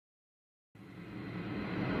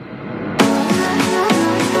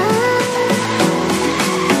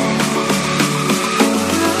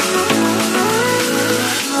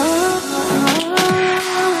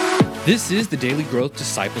This is the Daily Growth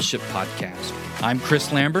Discipleship Podcast. I'm Chris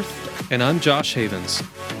Lamberth. And I'm Josh Havens.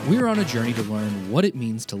 We're on a journey to learn what it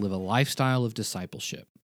means to live a lifestyle of discipleship.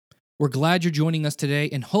 We're glad you're joining us today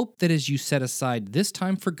and hope that as you set aside this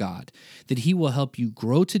time for God, that He will help you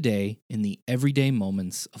grow today in the everyday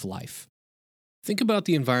moments of life. Think about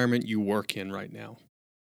the environment you work in right now.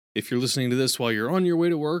 If you're listening to this while you're on your way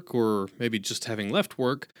to work or maybe just having left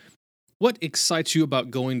work, what excites you about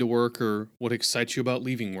going to work or what excites you about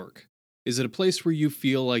leaving work? Is it a place where you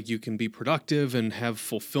feel like you can be productive and have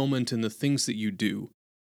fulfillment in the things that you do?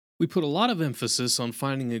 We put a lot of emphasis on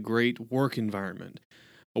finding a great work environment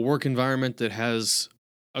that has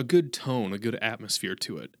a good tone, a good atmosphere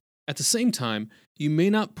to it. At the same time, you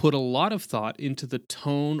may not put a lot of thought into the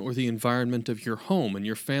tone or the environment of your home and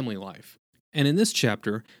your family life. And in this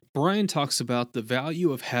chapter, Brian talks about the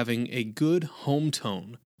value of having a good home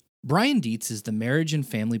tone. Brian Dietz is the marriage and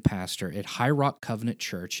family pastor at High Rock Covenant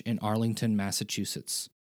Church in Arlington, Massachusetts.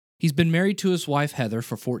 He's been married to his wife, Heather,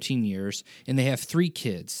 for 14 years, and they have 3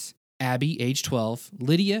 kids, Abby, age 12,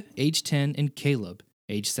 Lydia, age 10, and Caleb,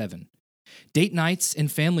 age 7. Date nights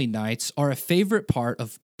and family nights are a favorite part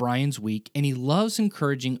of Brian's week, and he loves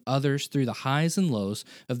encouraging others through the highs and lows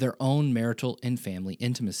of their own marital and family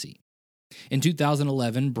intimacy. In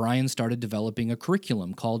 2011, Brian started developing a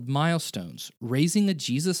curriculum called Milestones, raising a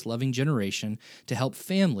Jesus-loving generation to help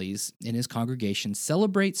families in his congregation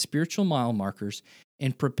celebrate spiritual mile markers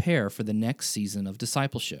and prepare for the next season of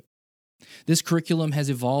discipleship. This curriculum has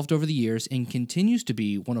evolved over the years and continues to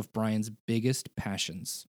be one of Brian's biggest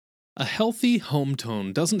passions. A healthy home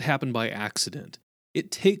tone doesn't happen by accident.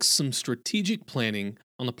 It takes some strategic planning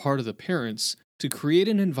on the part of the parents to create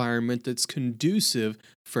an environment that's conducive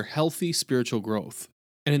for healthy spiritual growth.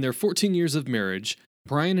 And in their 14 years of marriage,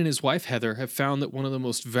 Brian and his wife Heather have found that one of the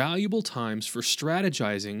most valuable times for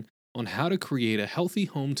strategizing on how to create a healthy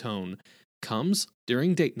home tone comes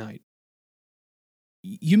during date night.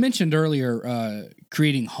 You mentioned earlier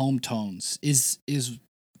creating home tones. Is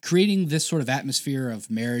creating this sort of atmosphere of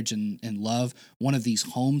marriage and love one of these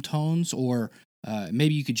home tones, or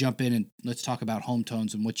maybe you could jump in and let's talk about home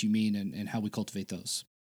tones and what you mean and how we cultivate those.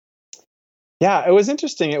 Yeah, it was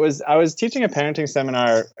interesting. I was teaching a parenting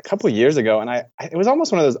seminar a couple of years ago, and it was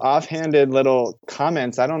almost one of those offhanded little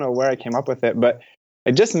comments. I don't know where I came up with it, but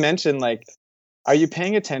I just mentioned, like, are you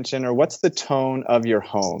paying attention, or what's the tone of your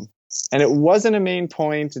home? And it wasn't a main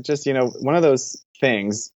point. It just, one of those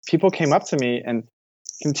things. People came up to me and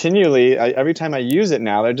continually, every time I use it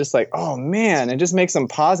now, they're just like, oh man, it just makes them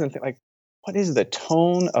pause and think, like, what is the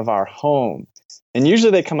tone of our home? And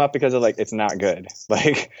usually they come up because of, like, it's not good.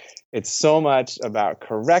 Like, it's so much about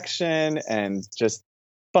correction and just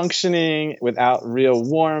functioning without real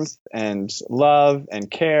warmth and love and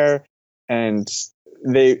care. And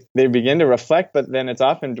they begin to reflect, but then it's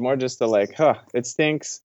often more just the, like, it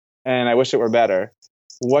stinks and I wish it were better.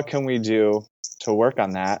 What can we do to work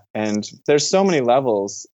on that? And there's so many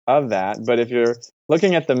levels of that. But if you're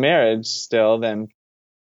looking at the marriage still, then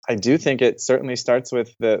I do think it certainly starts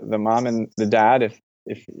with the mom and the dad.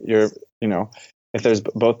 If you're, if there's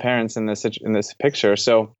both parents in this picture.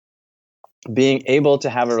 So being able to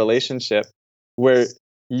have a relationship where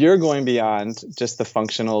you're going beyond just the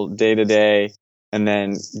functional day to day and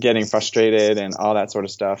then getting frustrated and all that sort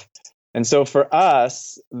of stuff. And so for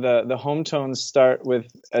us, the home tones start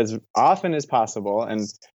with as often as possible.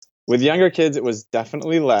 And with younger kids, it was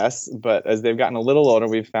definitely less. But as they've gotten a little older,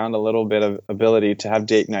 we've found a little bit of ability to have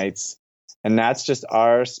date nights. And that's just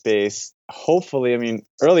our space. Hopefully,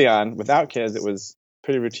 early on, without kids, it was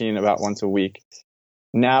pretty routine, about once a week.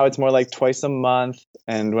 Now it's more like twice a month.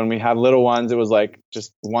 And when we have little ones, it was like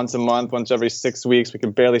just once a month, once every 6 weeks. We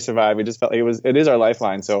could barely survive. We just felt like it is our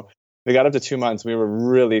lifeline. So we got up to 2 months. We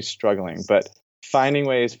were really struggling, but finding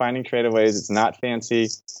creative ways. It's not fancy.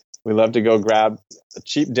 We love to go grab a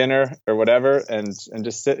cheap dinner or whatever and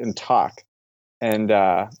just sit and talk. And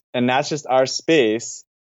that's just our space,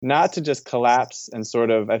 not to just collapse and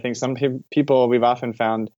sort of, I think some people we've often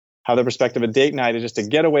found how the perspective of date night is just to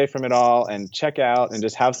get away from it all and check out and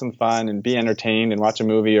just have some fun and be entertained and watch a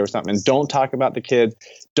movie or something. And don't talk about the kids.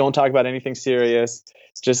 Don't talk about anything serious.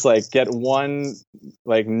 Just like get one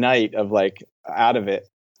like night of like out of it.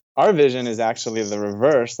 Our vision is actually the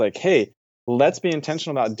reverse. Like, hey, let's be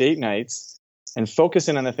intentional about date nights and focus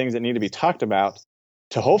in on the things that need to be talked about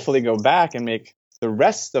to hopefully go back and make the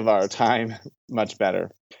rest of our time much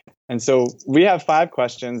better. And so we have 5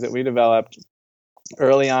 questions that we developed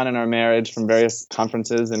early on in our marriage from various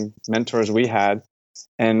conferences and mentors we had.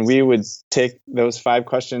 And we would take those 5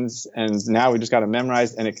 questions, and now we just got to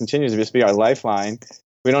memorize, and it continues to just be our lifeline.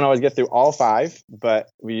 We don't always get through all 5, but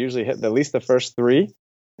we usually hit at least the first 3.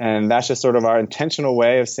 And that's just sort of our intentional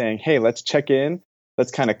way of saying, hey, let's check in, let's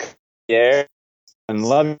kind of care and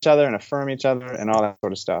love each other and affirm each other and all that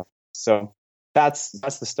sort of stuff. So that's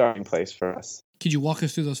the starting place for us. Could you walk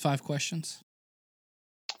us through those 5 questions?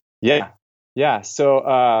 Yeah.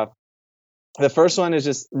 So the first one is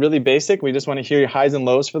just really basic. We just want to hear your highs and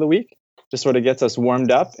lows for the week. Just sort of gets us warmed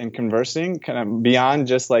up and conversing, kind of beyond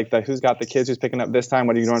just like the who's got the kids, who's picking up this time,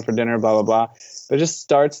 what are you doing for dinner, blah, blah, blah. But it just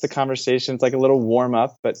starts the conversation. It's like a little warm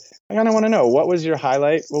up. But I kind of want to know, what was your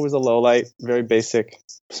highlight? What was the low light? Very basic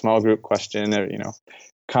small group question, or,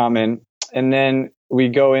 common. And then we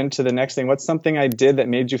go into the next thing. What's something I did that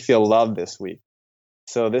made you feel loved this week?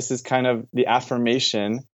 So this is kind of the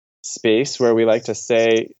affirmation space where we like to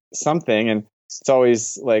say something, and it's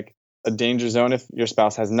always like a danger zone if your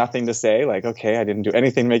spouse has nothing to say, like, okay, I didn't do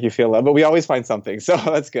anything to make you feel loved, but we always find something. So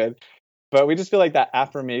that's good. But we just feel like that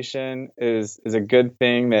affirmation is a good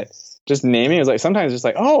thing, that just naming is like, sometimes just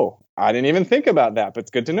like, oh, I didn't even think about that, but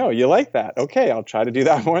it's good to know you like that. Okay, I'll try to do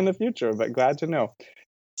that more in the future, but glad to know.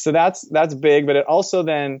 So that's big, but it also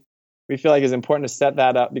then we feel like is important to set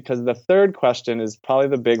that up, because the third question is probably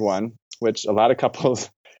the big one, which a lot of couples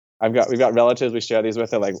we've got relatives we share these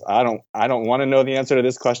with. They're like, I don't want to know the answer to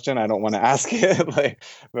this question. I don't want to ask it.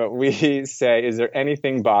 But we say, is there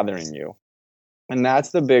anything bothering you? And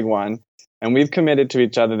that's the big one. And we've committed to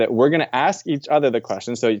each other that we're going to ask each other the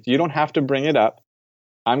question. So you don't have to bring it up.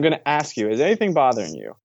 I'm going to ask you, is anything bothering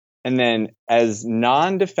you? And then as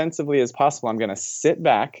non-defensively as possible, I'm going to sit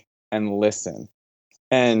back and listen.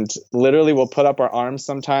 And literally we'll put up our arms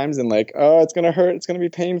sometimes and like, oh, it's going to hurt. It's going to be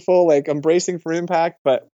painful. Like, I'm bracing for impact,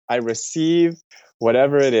 but I receive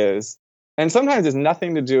whatever it is. And sometimes it's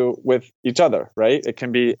nothing to do with each other, right? It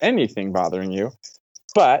can be anything bothering you,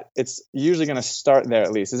 but it's usually going to start there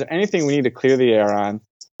at least. Is there anything we need to clear the air on?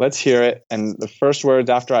 Let's hear it. And the first words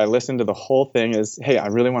after I listen to the whole thing is, hey, I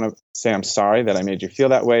really want to say I'm sorry that I made you feel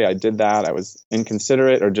that way. I did that. I was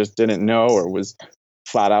inconsiderate, or just didn't know, or was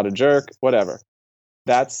flat out a jerk, whatever.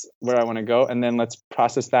 That's where I want to go. And then let's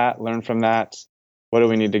process that, learn from that. What do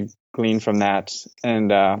we need to glean from that? And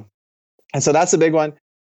so that's a big one.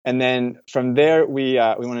 And then from there, we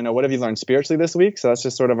want to know, what have you learned spiritually this week? So that's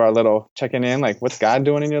just sort of our little checking in, like, what's God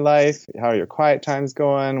doing in your life? How are your quiet times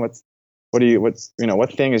going? What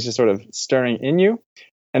thing is just sort of stirring in you?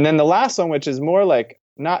 And then the last one, which is more like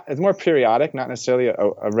it's more periodic, not necessarily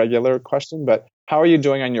a regular question, but how are you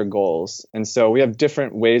doing on your goals? And so we have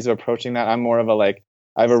different ways of approaching that. I'm more of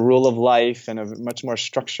I have a rule of life and a much more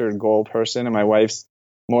structured goal person, and my wife's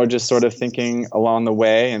more just sort of thinking along the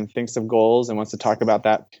way and thinks of goals and wants to talk about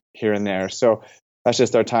that here and there. So that's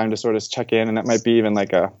just our time to sort of check in, and that might be even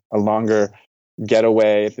like a longer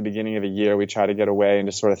getaway at the beginning of the year. We try to get away and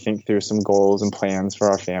just sort of think through some goals and plans for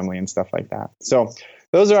our family and stuff like that. So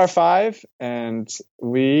those are our 5, and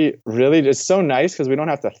we really, it's so nice because we don't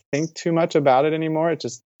have to think too much about it anymore. It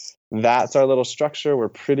just, that's our little structure. We're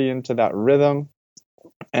pretty into that rhythm.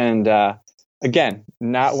 And again,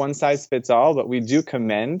 not one size fits all, but we do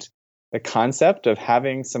commend the concept of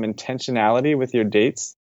having some intentionality with your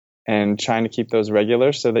dates and trying to keep those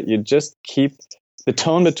regular, so that you just keep the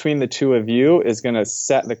tone between the two of you is going to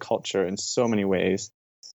set the culture in so many ways.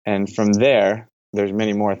 And from there, there's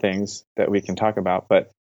many more things that we can talk about,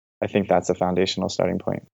 but I think that's a foundational starting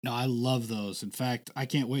point. No, I love those. In fact, I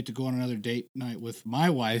can't wait to go on another date night with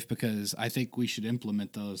my wife, because I think we should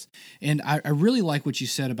implement those. And I really like what you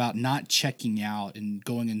said about not checking out and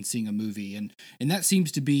going and seeing a movie. And that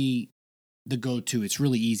seems to be the go-to. It's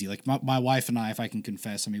really easy. Like my wife and I, if I can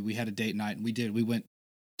confess, I mean, we had a date night, and we went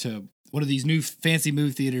to one of these new fancy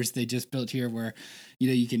movie theaters they just built here, where,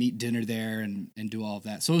 you can eat dinner there and do all of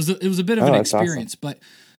that. So it was a bit of an experience, awesome. But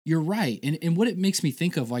you're right. And what it makes me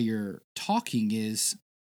think of while you're talking is,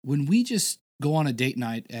 when we just go on a date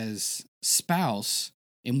night as spouse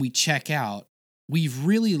and we check out, we've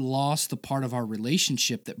really lost the part of our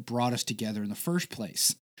relationship that brought us together in the first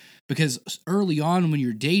place. Because early on when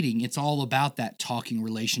you're dating, it's all about that talking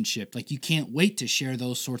relationship. Like, you can't wait to share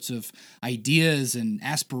those sorts of ideas and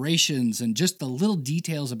aspirations and just the little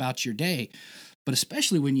details about your day. But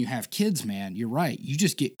especially when you have kids, man, you're right. You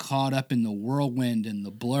just get caught up in the whirlwind and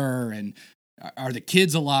the blur. And are the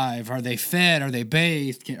kids alive? Are they fed? Are they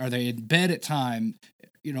bathed? Are they in bed at time?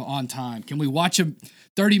 On time? Can we watch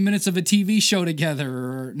 30 minutes of a TV show together?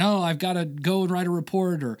 Or no, I've got to go and write a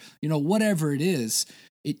report, or, whatever it is.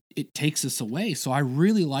 It takes us away. So I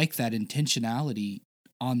really like that intentionality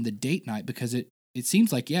on the date night, because it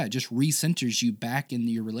seems like, it just recenters you back in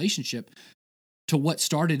your relationship to what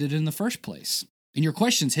started it in the first place. And your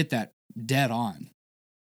questions hit that dead on.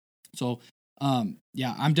 So, I'm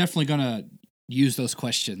definitely going to use those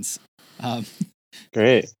questions.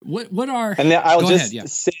 Great. What are And then I'll go just ahead, yeah.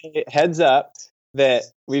 say heads up that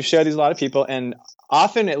we've shared these with a lot of people, and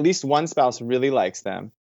often at least one spouse really likes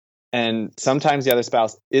them. And sometimes the other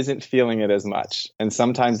spouse isn't feeling it as much. And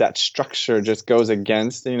sometimes that structure just goes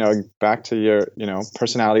against, back to your,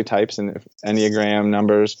 personality types and Enneagram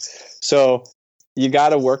numbers. So you got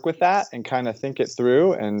to work with that and kind of think it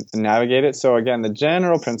through and navigate it. So again, the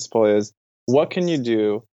general principle is, what can you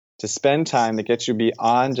do to spend time that gets you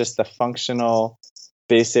beyond just the functional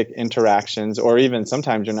basic interactions, or even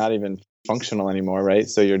sometimes you're not even functional anymore, right?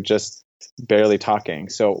 So you're just barely talking.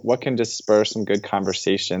 So what can just spur some good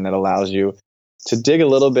conversation that allows you to dig a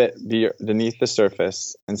little bit beneath the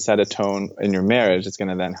surface and set a tone in your marriage? It's going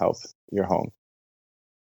to then help your home.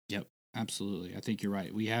 Yep, absolutely. I think you're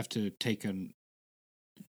right. We have to take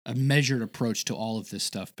a measured approach to all of this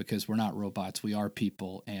stuff because we're not robots. We are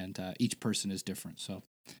people, and each person is different. So,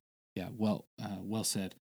 yeah, well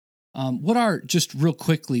said. What are, just real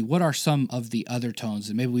quickly, what are some of the other tones?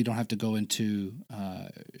 And maybe we don't have to go into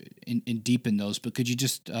in deep in those, but could you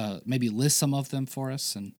just maybe list some of them for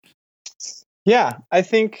us? And yeah, I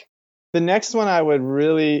think the next one I would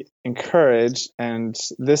really encourage, and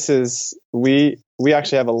this is, we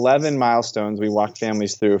actually have 11 milestones we walk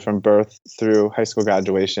families through from birth through high school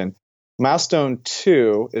graduation. Milestone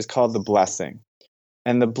 2 is called the blessing.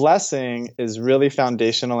 And the blessing is really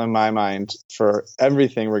foundational in my mind for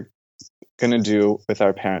everything we're going to do with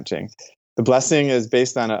our parenting. The blessing is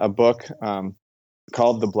based on a book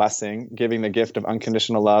called The Blessing, Giving the Gift of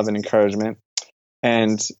Unconditional Love and Encouragement.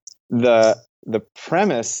 And the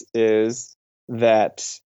premise is that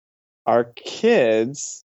our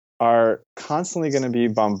kids are constantly going to be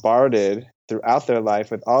bombarded throughout their life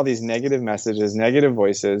with all these negative messages, negative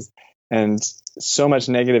voices, and so much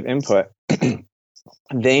negative input.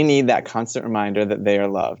 They need that constant reminder that they are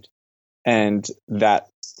loved. And that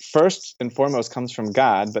first and foremost comes from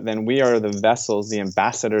God, but then we are the vessels, the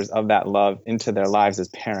ambassadors of that love into their lives as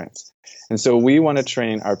parents. And so we want to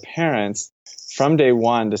train our parents from day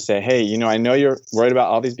one to say, hey, I know you're worried about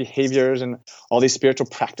all these behaviors and all these spiritual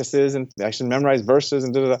practices and I should memorize verses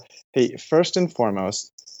and da-da-da. Hey, first and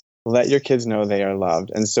foremost, let your kids know they are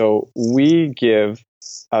loved. And so we give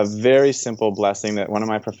a very simple blessing that one of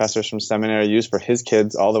my professors from seminary used for his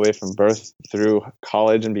kids all the way from birth through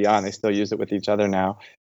college and beyond. They still use it with each other now.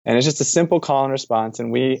 And it's just a simple call and response.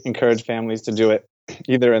 And we encourage families to do it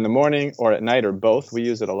either in the morning or at night or both. We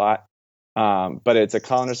use it a lot. But it's a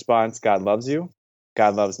call and response. God loves you.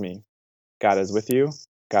 God loves me. God is with you.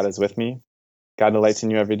 God is with me. God delights in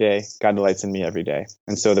you every day. God delights in me every day.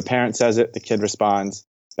 And so the parent says it, the kid responds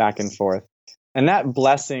back and forth. And that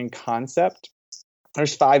blessing concept,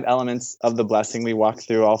 there's 5 elements of the blessing. We walk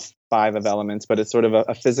through all 5 of elements, but it's sort of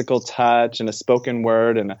a physical touch and a spoken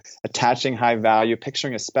word and attaching high value,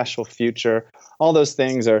 picturing a special future. All those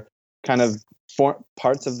things are kind of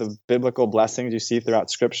parts of the biblical blessings you see throughout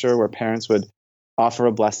Scripture where parents would offer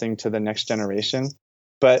a blessing to the next generation.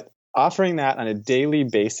 But offering that on a daily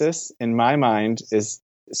basis, in my mind, is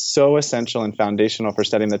so essential and foundational for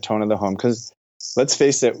setting the tone of the home. Because let's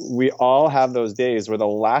face it, we all have those days where the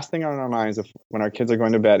last thing on our minds when our kids are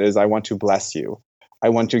going to bed is, I want to bless you. I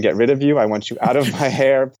want to get rid of you. I want you out of my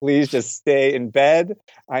hair. Please just stay in bed.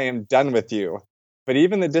 I am done with you. But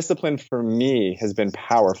even the discipline for me has been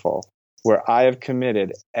powerful, where I have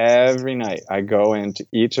committed every night. I go into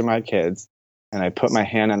each of my kids and I put my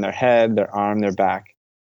hand on their head, their arm, their back,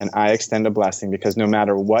 and I extend a blessing because no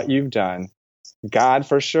matter what you've done, God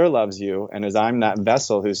for sure loves you. And as I'm that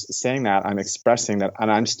vessel who's saying that, I'm expressing that,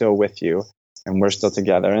 and I'm still with you and we're still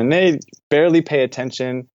together. And they barely pay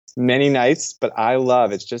attention many nights, but I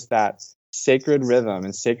love, it's just that sacred rhythm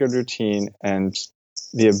and sacred routine and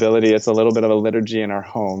the ability, it's a little bit of a liturgy in our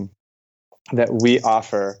home that we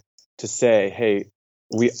offer to say, hey,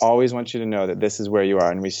 we always want you to know that this is where you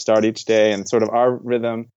are. And we start each day and sort of our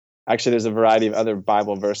rhythm. Actually, there's a variety of other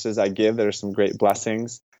Bible verses I give. There are some great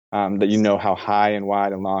blessings that how high and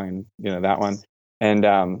wide and long, and that one, and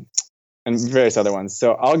various other ones.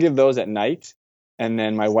 So I'll give those at night, and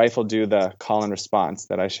then my wife will do the call and response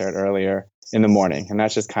that I shared earlier in the morning, and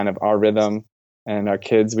that's just kind of our rhythm. And our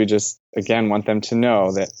kids, we just again want them to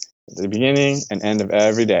know that at the beginning and end of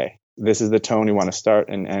every day, this is the tone we want to start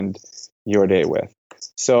and end your day with.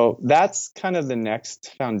 So that's kind of the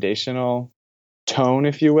next foundational tone,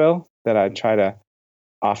 if you will, that I try to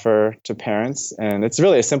offer to parents. And it's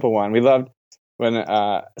really a simple one. We loved when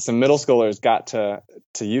some middle schoolers got to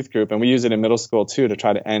youth group, and we use it in middle school too to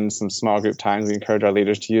try to end some small group times. We encourage our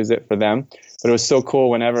leaders to use it for them. But it was so cool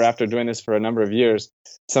whenever, after doing this for a number of years,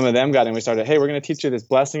 some of them got in, we started, hey, we're going to teach you this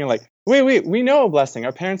blessing. And like, wait, we know a blessing.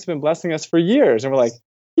 Our parents have been blessing us for years. And we're like,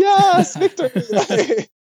 yes, victory. Like,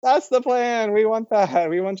 that's the plan. We want that.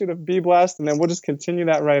 We want you to be blessed. And then we'll just continue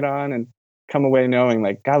that right on and come away knowing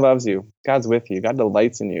like God loves you. God's with you. God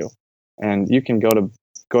delights in you. And you can go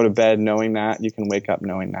to bed knowing that. You can wake up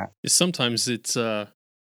knowing that. Sometimes it's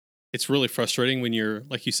really frustrating when you're,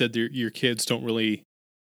 like you said, your kids don't really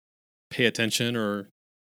pay attention or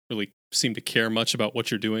really seem to care much about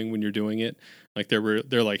what you're doing when you're doing it. Like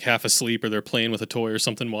they're like half asleep or they're playing with a toy or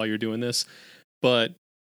something while you're doing this. But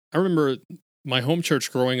I remember my home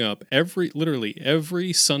church growing up, literally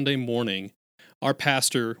every Sunday morning, our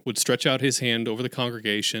pastor would stretch out his hand over the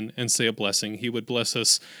congregation and say a blessing. He would bless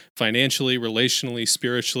us financially, relationally,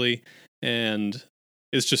 spiritually, and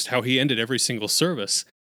it's just how he ended every single service.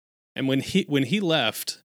 And when he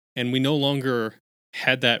left and we no longer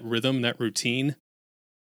had that rhythm, that routine,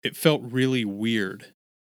 it felt really weird.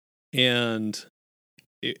 And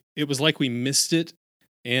it was like we missed it.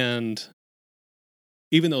 And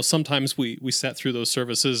even though sometimes we sat through those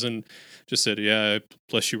services and just said, yeah,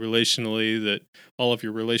 bless you relationally, that all of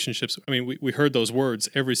your relationships, I mean, we heard those words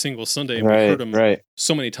every single Sunday, and we heard them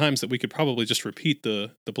so many times that we could probably just repeat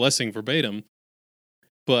the blessing verbatim.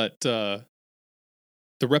 But the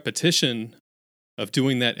repetition of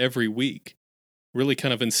doing that every week really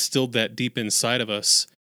kind of instilled that deep inside of us.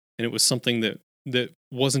 And it was something that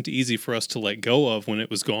wasn't easy for us to let go of when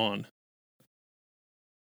it was gone.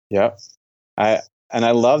 Yeah. And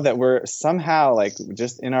I love that we're somehow like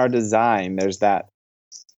just in our design, there's that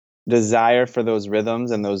desire for those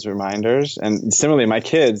rhythms and those reminders. And similarly, my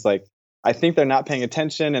kids, like, I think they're not paying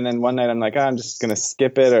attention. And then one night I'm like, I'm just going to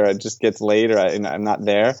skip it, or it just gets late, or I'm not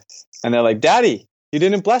there. And they're like, Daddy, you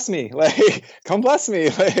didn't bless me. Like, come bless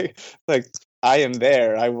me. Like I am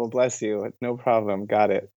there. I will bless you. No problem.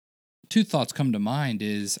 Got it. Two thoughts come to mind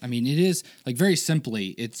is, I mean, it is like very simply,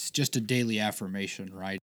 it's just a daily affirmation,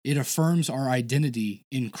 right? It affirms our identity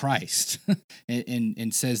in Christ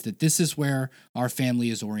and says that this is where our family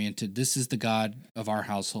is oriented. This is the God of our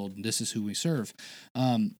household, and this is who we serve.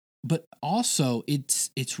 But also,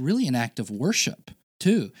 it's really an act of worship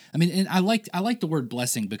too. I mean, and I like the word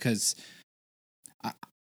blessing because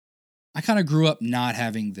I kind of grew up not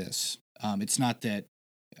having this. It's not that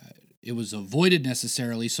it was avoided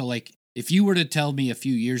necessarily. So, like, if you were to tell me a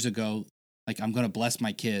few years ago, like, I'm going to bless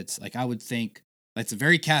my kids, like, I would think, that's a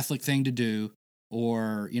very Catholic thing to do,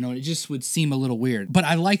 or, it just would seem a little weird. But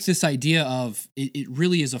I like this idea of it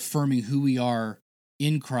really is affirming who we are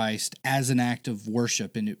in Christ as an act of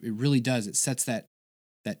worship, and it really does. It sets that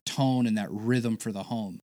tone and that rhythm for the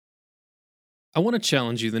home. I want to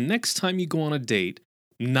challenge you the next time you go on a date,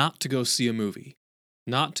 not to go see a movie,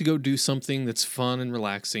 not to go do something that's fun and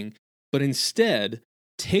relaxing, but instead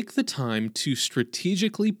take the time to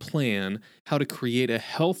strategically plan how to create a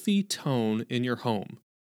healthy tone in your home.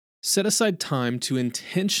 Set aside time to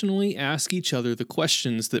intentionally ask each other the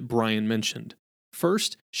questions that Brian mentioned.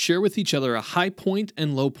 First, share with each other a high point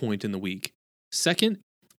and low point in the week. Second,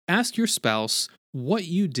 ask your spouse what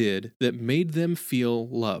you did that made them feel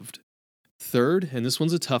loved. Third, and this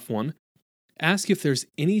one's a tough one, ask if there's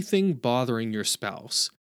anything bothering your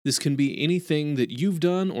spouse. This can be anything that you've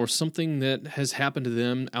done or something that has happened to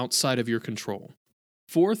them outside of your control.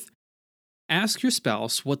 Fourth, ask your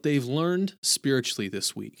spouse what they've learned spiritually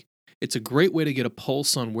this week. It's a great way to get a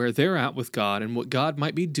pulse on where they're at with God and what God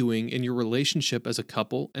might be doing in your relationship as a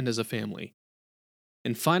couple and as a family.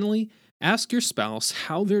 And finally, ask your spouse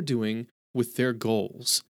how they're doing with their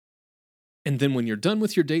goals. And then when you're done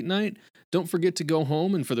with your date night, don't forget to go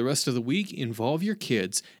home and for the rest of the week, involve your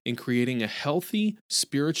kids in creating a healthy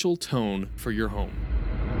spiritual tone for your home.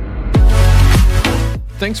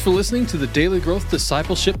 Thanks for listening to the Daily Growth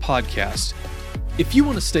Discipleship Podcast. If you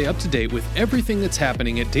want to stay up to date with everything that's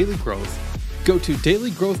happening at Daily Growth, go to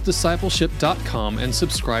dailygrowthdiscipleship.com and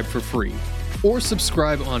subscribe for free. Or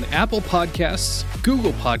subscribe on Apple Podcasts,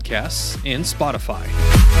 Google Podcasts, and Spotify.